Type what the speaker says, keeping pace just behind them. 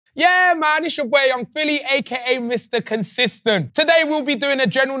Yeah, man, it's your boy Young Philly, aka Mr. Consistent. Today we'll be doing a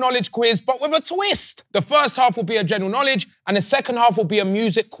general knowledge quiz, but with a twist. The first half will be a general knowledge, and the second half will be a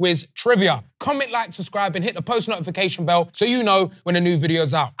music quiz trivia. Comment, like, subscribe, and hit the post notification bell so you know when a new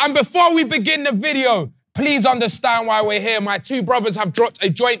video's out. And before we begin the video, please understand why we're here. My two brothers have dropped a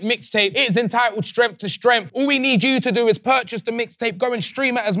joint mixtape. It is entitled Strength to Strength. All we need you to do is purchase the mixtape, go and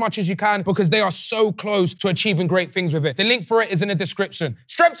stream it as much as you can because they are so close to achieving great things with it. The link for it is in the description.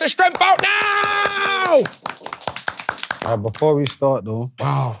 Strength to Strength out now! Before we start though,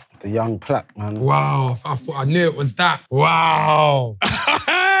 Wow. the young plaque, man. Wow, I thought I knew it was that. Wow.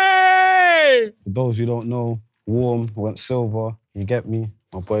 Hey! For those who don't know, Warm went silver, you get me?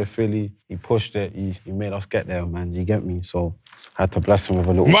 My boy Philly, he pushed it, he made us get there, man, you get me? So I had to bless him with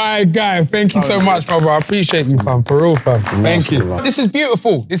a little... My guy, thank you so much, brother. I appreciate you, fam, for real, fam. Thank you. This is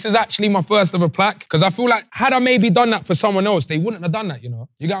beautiful. This is actually my first ever plaque, because I feel like had I maybe done that for someone else, they wouldn't have done that, you know?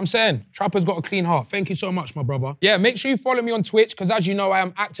 You get what I'm saying? Trapper's got a clean heart. Thank you so much, my brother. Yeah, make sure you follow me on Twitch, because as you know, I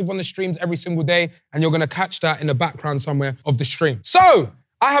am active on the streams every single day, and you're going to catch that in the background somewhere of the stream. So,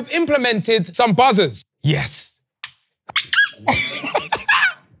 I have implemented some buzzers. Yes.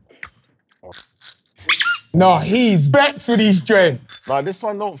 No, he's vexed with his joint. Nah, this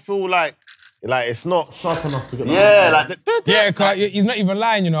one don't feel like it's not Sharp enough to get yeah, Yeah, cause he's not even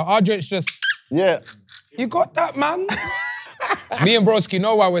lying, you know. Our joint's just... Yeah. You got that, man? Me and Broski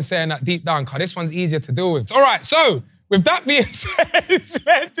know why we're saying that deep down, cause this one's easier to deal with. All right, so, with that being said,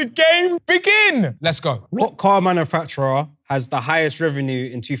 let the game begin. Let's go. What car manufacturer has the highest revenue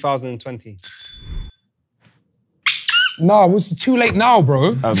in 2020? No, it's too late now,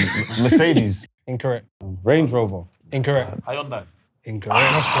 bro. Mercedes. Incorrect. Range Rover. Incorrect. Hyundai.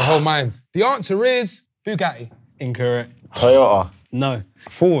 Incorrect. Lost the whole mind. The answer is Bugatti. Incorrect. Toyota. No.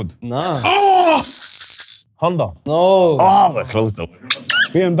 Ford. No. Oh! Honda. No. Oh, we're close though.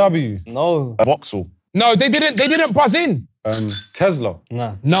 BMW. No. Vauxhall. No, they didn't buzz in. Tesla.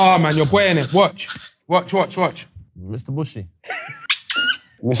 No. No, man, you're boying it. Watch. Watch. Mr. Bushy.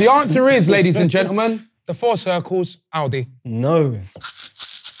 The answer is, ladies and gentlemen, the 4 circles, Audi. No.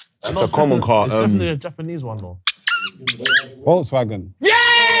 It's a common car. It's definitely a Japanese one though. Volkswagen.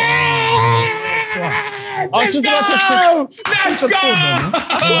 Yes! Let's go! Let's go!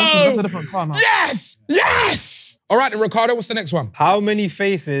 That's a different car now. Yes! Yes! All right, then, Ricardo, what's the next one? How many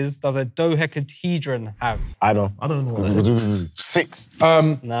faces does a dodecahedron have? I know. I don't know what that is. 6.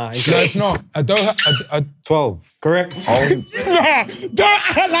 Nah. No, it's not. A 12. Correct. Nah,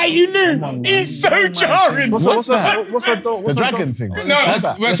 don't act like you knew. It's so jarring. What's that? What's The dragon thing. No,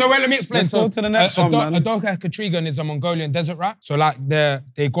 so wait, let me explain. Let's go to the next one, man. A dodecahedron is a Mongolian desert rat. So like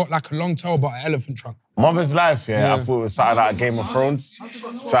they got like a long tail but an elephant trunk. Mother's Life, yeah, I thought it was something like Game of Thrones.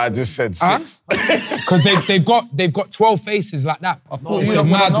 So I just said 6. Because they've got 12 faces like that. It's a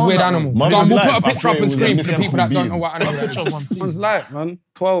mad, weird animal. Mother's We'll Life, put a picture I up thought it on was a screen for the mystical people that don't being. know what animal that is. One's light, man.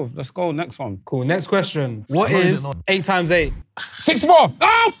 12. Let's go. Next one. Cool. Next question. What is 8 times 8? 64.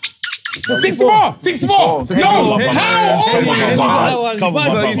 Oh! 64! 64! Yo! How? Oh my God! Come on,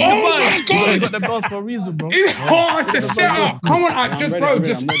 Oh my You God! got the bells for a reason, bro. Oh, it's a setup. Come on, just bro, I'm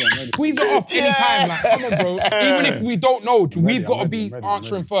just ready. squeeze it off anytime. Like, come on, bro. Even if we don't know, we've got to be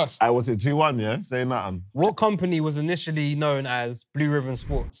answering first. I was it 2-1, yeah? Say nothing. What company was initially known as Blue Ribbon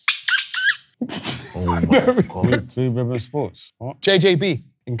Sports? Oh my God. Blue Ribbon Sports. What? JJB.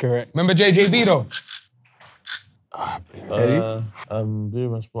 Incorrect. Remember JJB though? Blue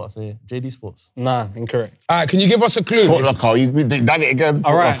Ribbon Sport, I say JD Sports. Nah, incorrect. All right, can you give us a clue? Foot Locker, you done it again.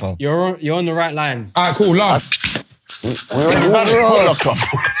 All Foot right, Locker. you're on the right lines. All right, cool, last. Foot Locker.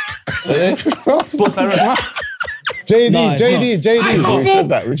 Sports Direct. JD. I thought the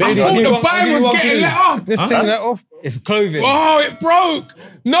band was getting let off. This thing let off. It's clothing. Oh, it broke.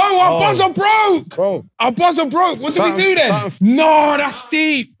 No, our buzzer broke. Bro. Our buzzer broke. What did we do then? No, that's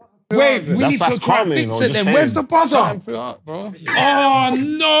deep. Wait, we need to try and fix it then. Where's the buzzer? Bro. Oh,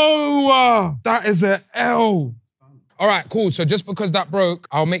 no. That is an L. All right, cool. So just because that broke,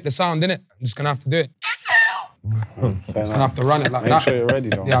 I'll make the sound, innit? I'm just going to have to do it. Just going to have to run it like that. Make sure you're ready,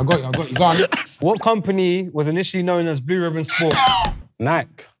 though. Yeah, I got you. Go on. What company was initially known as Blue Ribbon Sports?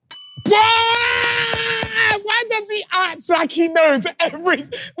 Nike. Why does he act like he knows every...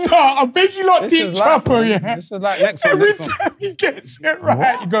 No, I beg you lot, deep trapper, yeah? This is like next one. Every time he gets it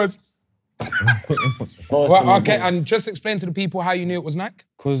right, he goes... Well, okay, and just explain to the people how you knew it was Nike.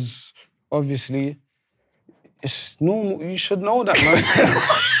 Because, obviously, it's normal. You should know that,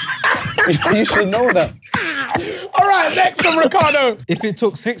 man. You should know that. All right, next one, Ricardo. If it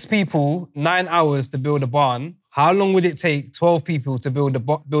took 6 people 9 hours to build a barn, How long would it take 12 people to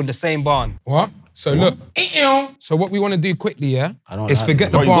build the same barn? What? So look. So what we want to do quickly, yeah, is like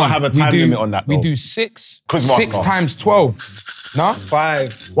forget the Bro, barn. you gotta have a time limit on that, We though. do 6. Quizmaster. 6 times 12. No?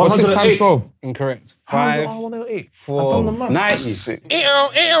 5. What's 6 times 12? Incorrect. How's it 5. 108? 4. I've done the maths. 90.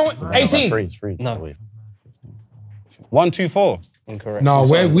 18. Three. No. 1, 2, 4. Incorrect. No,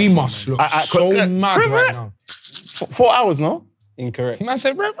 we must look so mad Chris, right now. 4 hours, no? Incorrect. Man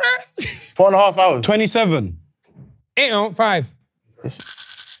said, 4.5 hours. 27. 5.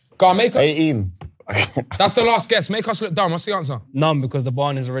 Go on, make up. 18. That's the last guess. Make us look dumb. What's the answer? None, because the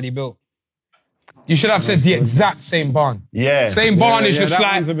barn is already built. You should have said the exact same barn. Yeah. Same barn is yeah, just that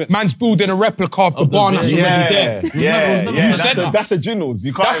like one's a bit- man's building a replica of the barn that's already there. Yeah. said that. That's a Ginnels.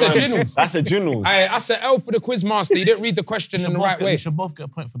 You can't That's a remember. Ginnels. That's a Ginnels. Hey, that's an L for the quizmaster. You didn't read the question in the right way. We should both get a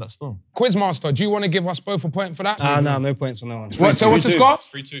point for that still. Quizmaster, do you want to give us both a point for that? No, no points for no one. What, so what's the score?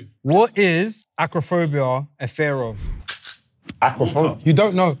 3-2. What is acrophobia a fear of? Aquaphone. You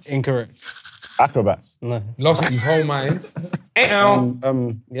don't know. Incorrect. Acrobats. No. Lost his whole mind.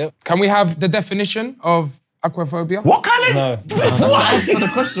 Yep. Can we have the definition of aquaphobia? What kind of... No. That's not the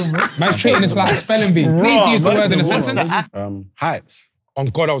question, bro. Man's treating this like a spelling bee. Please use the word in a sentence. Heights. On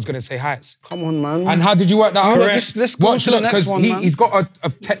God, I was going to say heights. Come on, man. And how did you work that out? Correct. Let's go Watch, to the look, next because one, man. he's got a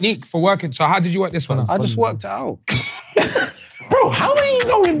technique for working. So how did you work this one out? I just worked it out. Bro, how are you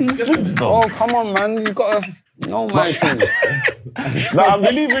knowing these things, though? Oh, come on, man. You gotta know my thing. No, I'm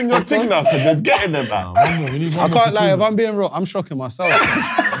believing your thing now, because you're getting them out. I can't lie. If I'm being real, I'm shocking myself.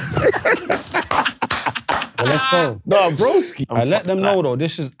 Well, let's go. No, broski. I let them know, though,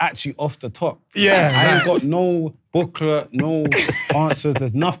 this is actually off the top. Yeah. I ain't got no booklet, no answers.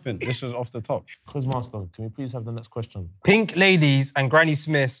 There's nothing. This is off the top. Quizmaster, can we please have the next question? Pink ladies and Granny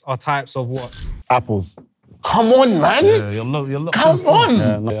Smiths are types of what? Apples. Come on, man. Yeah, you're locked. Come on.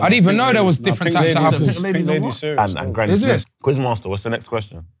 I didn't even know there was different types of apples. Ladies and what? serious. And Granny Is Smith. it? Quizmaster, what's the next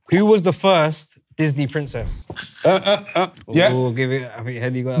question? Who was the first Disney princess? Yeah. We'll give it. I think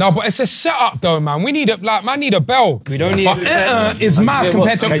Headie got. No, but it's a setup though, man. We need a need a bell. We don't need. But is mad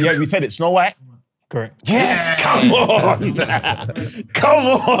compared to. Okay, yeah, we said it. Snow White. Correct. Yes, come on. Come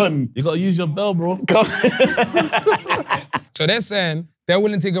on. You gotta use your bell, bro. So they're saying they're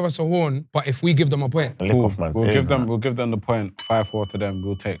willing to give us a horn, but if we give them a point. Lick off man's We'll ears, give them. man. We'll give them the point. 5-4 to them.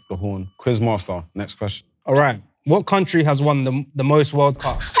 We'll take the horn. Quizmaster. Next question. All right. What country has won the most World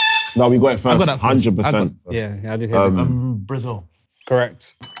Cups? No, we got it first. got that first. 100%. Yeah, I did hear that. Brazil.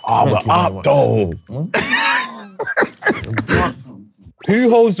 Correct. Oh, we're up, though. Who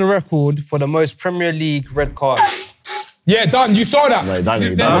holds the record for the most Premier League red cards? Yeah, done. You saw that. Right,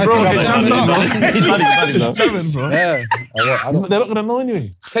 Danny, Bro, Danny. Yeah. They're not gonna know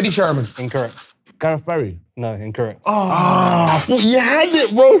anyway. Teddy Sherman. Incorrect. Gareth Barry. No, incorrect. I thought you had it,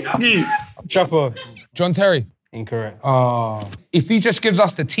 broski. Chopper. John Terry. Incorrect. If he just gives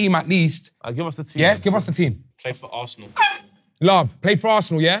us the team at least. Give us the team. Yeah, give us the team. Played for Arsenal. Love. Played for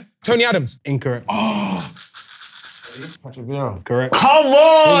Arsenal, yeah? Tony Adams. Incorrect. Patrick Vieira. Correct. Come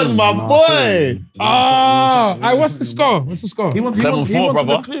on, my boy. What's the score? What's the score? He wants 7-4, the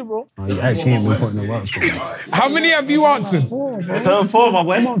brother. clear, bro. You actually ain't been putting the work. How many have you answered? 7-4, my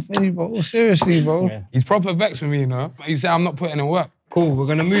boy. Come on, Philly, bro. Seriously, bro. Yeah. He's proper vexed with me, you know? He said I'm not putting in work. Cool. We're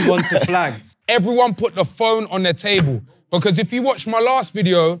gonna move on to flags. Everyone put the phone on their table. Because if you watched my last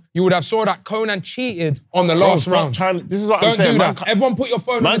video, you would have saw that Konan cheated on the last round. This is what I'm Don't saying. do Man, that. Everyone put your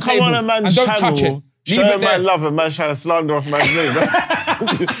phone on man, the come table on a man's and don't channel. touch it. Leave Show it man there. love and man trying to slander off man's name.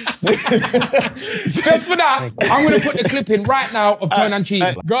 Just for that, I'm going to put the clip in right now of Konan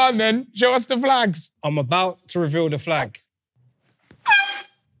cheating. Go on then, show us the flags. I'm about to reveal the flag.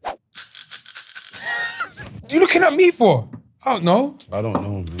 You looking at me for? I don't know. I don't know,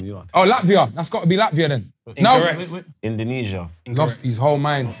 man. You know. Oh, Latvia. That's got to be Latvia then. Incorrect. No. Indonesia. Lost his whole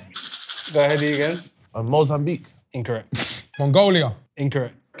mind. Go ahead again. Mozambique. Incorrect. Mongolia.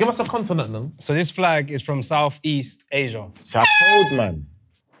 Incorrect. Give us a continent then. So this flag is from Southeast Asia. See, I told, man.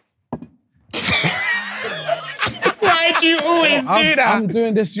 Why do you always do that? I'm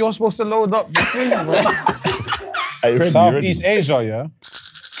doing this. You're supposed to load up the thing, bro. Hey, ready, Southeast Asia, yeah?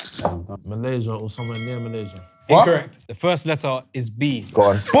 Malaysia or somewhere near Malaysia. What? Incorrect. The first letter is B. Go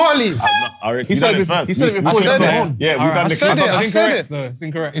on. Bali! He said it before he said got it. on. Yeah, we've done the said clip. it. I It's said incorrect. it. No, it's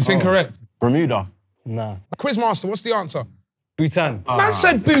incorrect. It's incorrect. Bermuda. Nah. Quizmaster, what's the answer? Bhutan. Man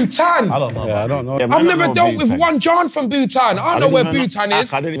said Bhutan. I don't know. Yeah, I don't know. Yeah, man, I've I never know dealt with Bhutan. one John from Bhutan. I don't know didn't where even know- Bhutan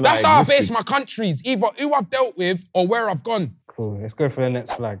is. I didn't even know That's that how I base existed. my countries. Either who I've dealt with or where I've gone. Cool. Let's go for the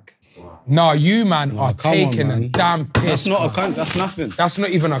next flag. Nah, you man are come on, taking man. a damn piss. That's not a country. That's nothing. That's not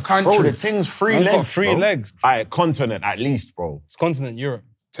even a country. Bro, the thing's 3 I've legs. got 3 bro. legs. Alright, continent at least, bro. It's continent Europe.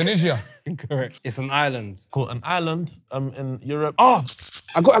 Tunisia. Incorrect. It's an island. Cool. An island in Europe. Oh,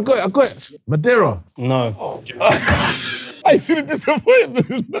 I got it. Madeira. No. I see the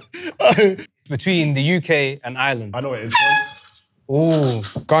disappointment. Between the UK and Ireland. I know it is. Ooh.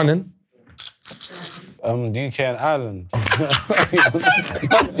 Konan. The UK and Ireland.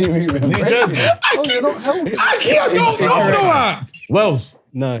 New Jersey. Oh, you're not helping. I don't know that. Wales.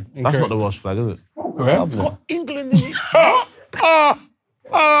 No, incorrect. That's not the Welsh flag, is it? England.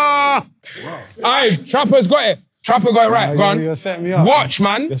 Aye, Trapper's got it. Trapper got it right. Go on. You're setting me up. Watch,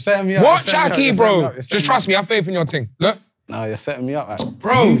 man. You're setting me up. Watch, You're setting me Aki, up. bro. You're setting me Just trust me. Have faith in your thing. Look. No, you're setting me up, man.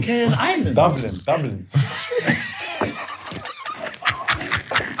 Bro. UK and Ireland. Dublin.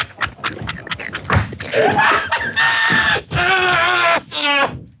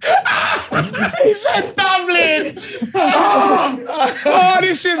 He said Dublin! Oh,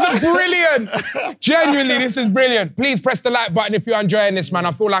 this is brilliant! Genuinely, this is brilliant. Please press the like button if you're enjoying this, man.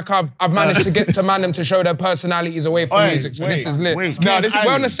 I feel like I've managed to get to man them to show their personalities away from music, so this is lit. No, this is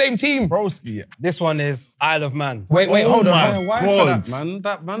we're on the same team. Broski. This one is Isle of Man. Wait, hold on. Why for that, man?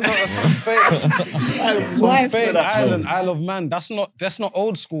 That man, that's not fake. Why Fake for that, Island, Isle of Man. That's not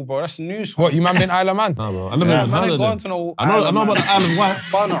old school, bro. That's new school. What, you man been Isle of Man? No, bro. I never Yeah, even man, heard ain't of gone them. to no I know about the Island White.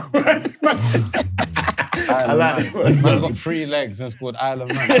 I like it. Man's got 3 legs and it's called Isle of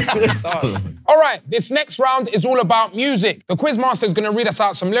Man. All right, this next round is all about music. The quizmaster is going to read us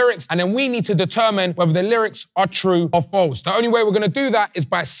out some lyrics, and then we need to determine whether the lyrics are true or false. The only way we're going to do that is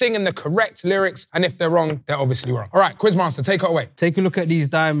by singing the correct lyrics, and if they're wrong, they're obviously wrong. All right, quizmaster, take it away. Take a look at these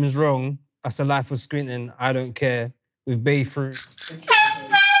diamonds wrong. That's a life of squinting. I don't care. With bay fruit.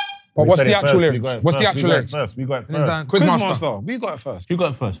 But what's the actual lyrics? What's the actual lyrics? We got it Is that first. quizmaster? We got it first. Who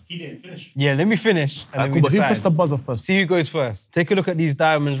got it first? Yeah, let me finish. And then Cool, we but who decide. pressed the buzzer first? See who goes first. Take a look at these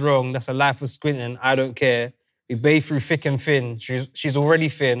diamonds wrong. That's a life of squinting. I don't care. We bathe through thick and thin. She's already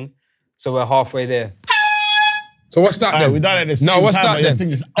thin, so we're halfway there. So what's that then? We done it at the same No, what's time, that but your then?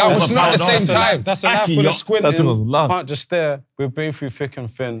 thing is That was not the same time. That's a life Aki, full you're- of squinting. that thing was loud. Can't just stare. We've been through thick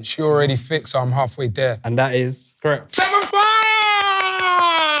and thin. She already fixed, so I'm halfway there. And that is correct. 7-5!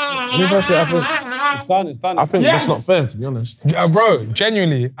 It's done. I think Yes! that's not fair, to be honest. Bro,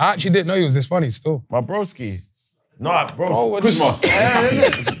 genuinely, I actually didn't know he was this funny still. My broski. No, bro. what is I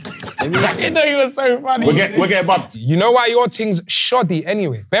didn't know he was so funny. We're getting bumped. You know why your thing's shoddy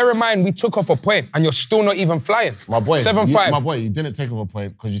anyway? Bear in mind, we took off a point and you're still not even flying. My boy, 7-5. my boy, you didn't take off a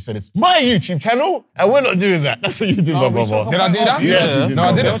point because you said it's my YouTube channel and we're not doing that. That's what you did, my brother. Did I do that? Yes, you did. No,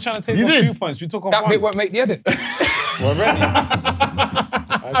 I my didn't. They boy. were trying to take You off did. 2 points. We took off That 1. bit won't make the edit. We're ready.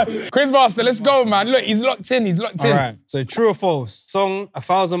 Quizmaster, let's go, man. Look, he's locked in. He's locked in. All right. So true or false? Song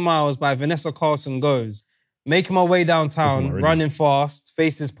 1,000 Miles by Vanessa Carlton goes. Making my way downtown, already. running fast,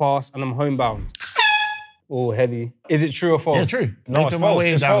 faces past, and I'm homebound. Oh, Headie. Is it true or false? Yeah, true. No, Making it's my false,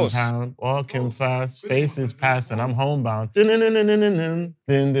 way it's false. downtown, walking fast, faces pass, and I'm homebound. I I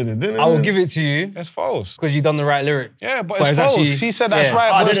will give it to you It's false. because you've done the right lyrics. Yeah, but But it's it's false. actually- He said that's yeah.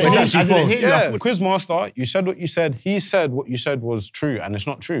 right. I but didn't it's hear- false. I didn't hear you. Yeah, Quizmaster, you said what you said. He said what you said was true, and it's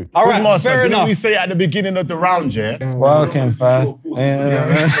not true. All right, Quizmaster, fair didn't enough. we say at the beginning of the round, yeah? Walking fast.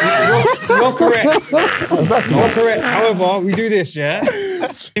 You're correct. You're correct. However, we do this, yeah?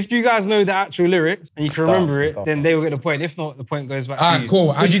 If you guys know the actual lyrics and you can remember it, then they will get the point. If not, the point goes back to Alright, you.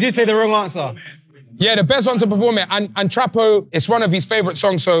 cool. But you did say the wrong answer. Yeah, the best one to perform it. And Trapo, it's one of his favourite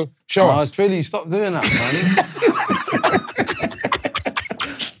songs, so show us. Philly, stop doing that, man.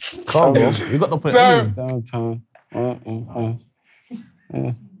 Calm, bro. You got the point. So, Downtown.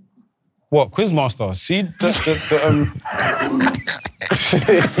 What, Quizmaster? See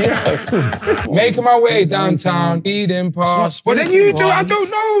making my way downtown, eating past. But then you do, I don't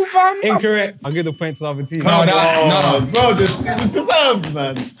know, fam. Incorrect. I'll give the point to the other team. No. Bro, this deserved,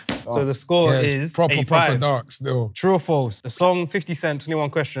 man. So the score Yeah, is it's proper 85. dark still. True or false? The song 50 Cent, 21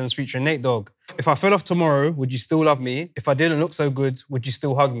 Questions featuring Nate Dogg. If I fell off tomorrow, would you still love me? If I didn't look so good, would you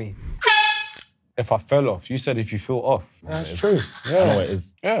still hug me? If I fell off, you said if you fell off. That's true. I know it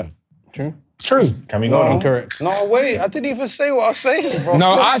is. Yeah. True. True. Can we go on? Incorrect. No, wait, I didn't even say what I was saying, bro.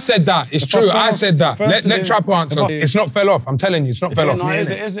 No, I said that. It's true. I said that. Let First Trapo answer. It's not fell off. I'm telling you, it's not fell off. No, it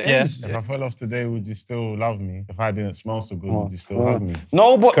is. Yeah. If I fell off today, would you still love me? If I didn't smell so good, would you still hug me?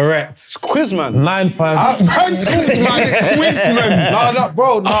 No, but Correct. Quizman. 9-5. Quizman. No,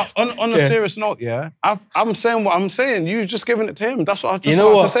 bro, no, on a serious note, yeah, I'm saying what I'm saying. You just giving it to him. That's what I was just You know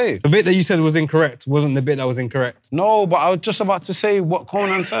about what? to say. The bit that you said was incorrect wasn't the bit that was incorrect. No, but I was just about to say what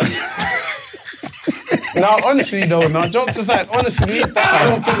Konan said. No, honestly though, no, jokes aside, honestly, I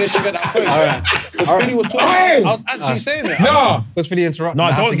don't think they should get that first. Because Philly was talking. I was actually saying it. No. Because Philly interrupted. No,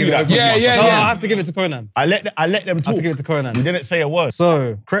 I have don't to give do it that. to Yeah, Konan. yeah, No, yeah. I have to give it to Konan. I let them I talk. have to give it to Konan. You didn't say a word.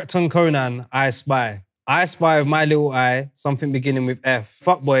 So, correct on Konan, I spy. I spy with my little eye, something beginning with F.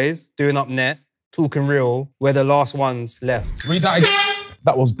 Fuck boys, doing up net, talking real, we're the last ones left. Read that again.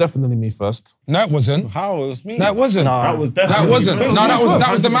 That was definitely me first. No, it wasn't. How? It was me. No, it wasn't. No. That was definitely That wasn't. No,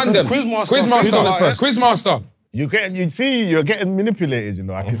 that was the man them. Quizmaster. Quizmaster. You're getting manipulated, you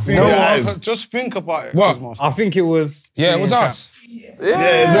know. I can see No, your eyes. just think about it. What? Quizmaster. I think it was... Yeah, it was Philly us.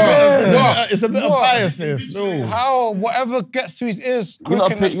 It's a bit of bias here. No. How? Whatever gets to his ears. You're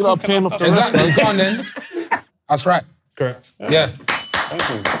not paying off the rent. Exactly. Go on then. That's right. Correct. Yeah.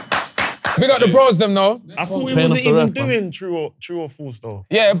 Big up the bros them though. I thought we Paying wasn't off the even ref, man. doing true or false though.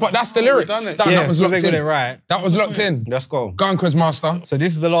 Yeah, but that's the lyrics. done it. That was because locked they got in. it right. That was locked in. Let's go. Go on, Quizmaster. So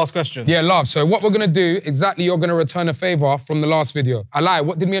this is the last question. Yeah, love. So what we're gonna do, exactly, you're gonna return a favor from the last video. I lie,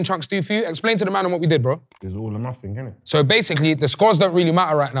 what did me and Chunks do for you? Explain to the man on what we did, bro. It's all or nothing, innit? So basically, the scores don't really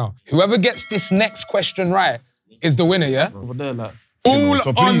matter right now. Whoever gets this next question right is the winner, yeah? Over there, like. All so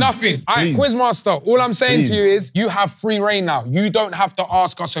or please, nothing. All right, please. Quizmaster, all I'm saying to Please. you is you have free reign now. You don't have to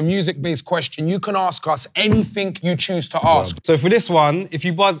ask us a music-based question. You can ask us anything you choose to ask. So for this one, if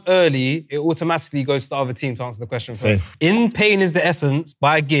you buzz early, it automatically goes to the other team to answer the question first. Safe. In Pain is the Essence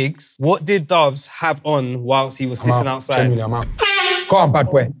by Giggs, what did Dubs have on whilst he was sitting outside? Genuinely, I'm out. Go on, bad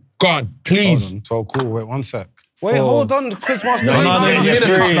boy. Go on, please. So cool. Wait, 1 sec. Wait, hold on, Quizmaster. No, no, I'm you need to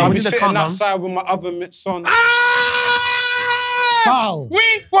calm down. I'm We need to sitting calm down. outside with my other mitts on. Foul.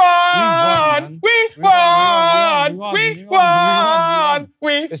 We won! We won! We won!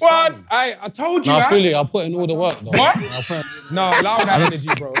 We It's won! done. I told you, No, huh? Philly, I'll put in all the work though. What? No, allow that energy,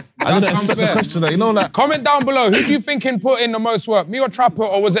 bro. I didn't That's expect the unfair. question. Like, you know, like. Comment down below, who do you think can put in the most work? Me or Trapper,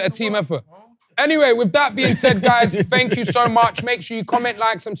 or was it a team effort? Anyway, with that being said, guys, thank you so much. Make sure you comment,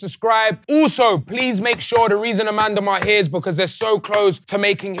 like, and subscribe. Also, please make sure the reason Amanda are here is because they're so close to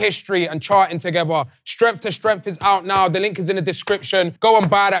making history and charting together. Strength to Strength is out now. The link is in the description. Go and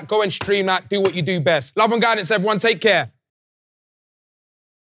buy that. Go and stream that. Do what you do best. Love and guidance, everyone. Take care.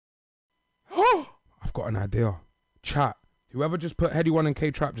 I've got an idea. Chat. Whoever just put Headie 1 and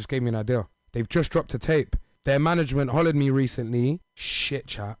K-Trap just gave me an idea. They've just dropped a tape. Their management hollered me recently. Shit,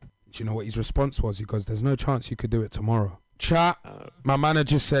 chat. Do you know what his response was? He goes, there's no chance you could do it tomorrow. Chat, my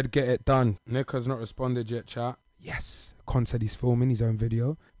manager said get it done. Nick has not responded yet, chat. Yes, Con said he's filming his own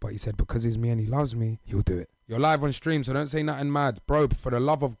video, but he said because he's me and he loves me, he'll do it. You're live on stream, so don't say nothing mad. Bro, for the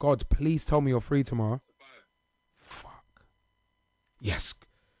love of God, please tell me you're free tomorrow. Fuck. Yes.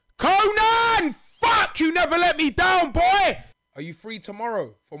 Konan! Fuck, you never let me down, boy! Are you free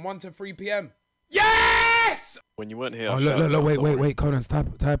tomorrow from 1 to 3 p.m.? Yes! When you weren't here, Oh, look, wait, Conan's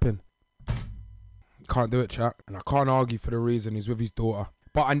typing. Can't do it, chat. And I can't argue for the reason he's with his daughter.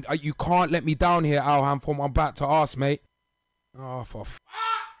 But you can't let me down here, Alham, for my back to ask, mate. Oh, for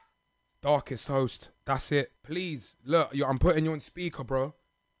Darkest host. That's it. Please, look, I'm putting you on speaker, bro.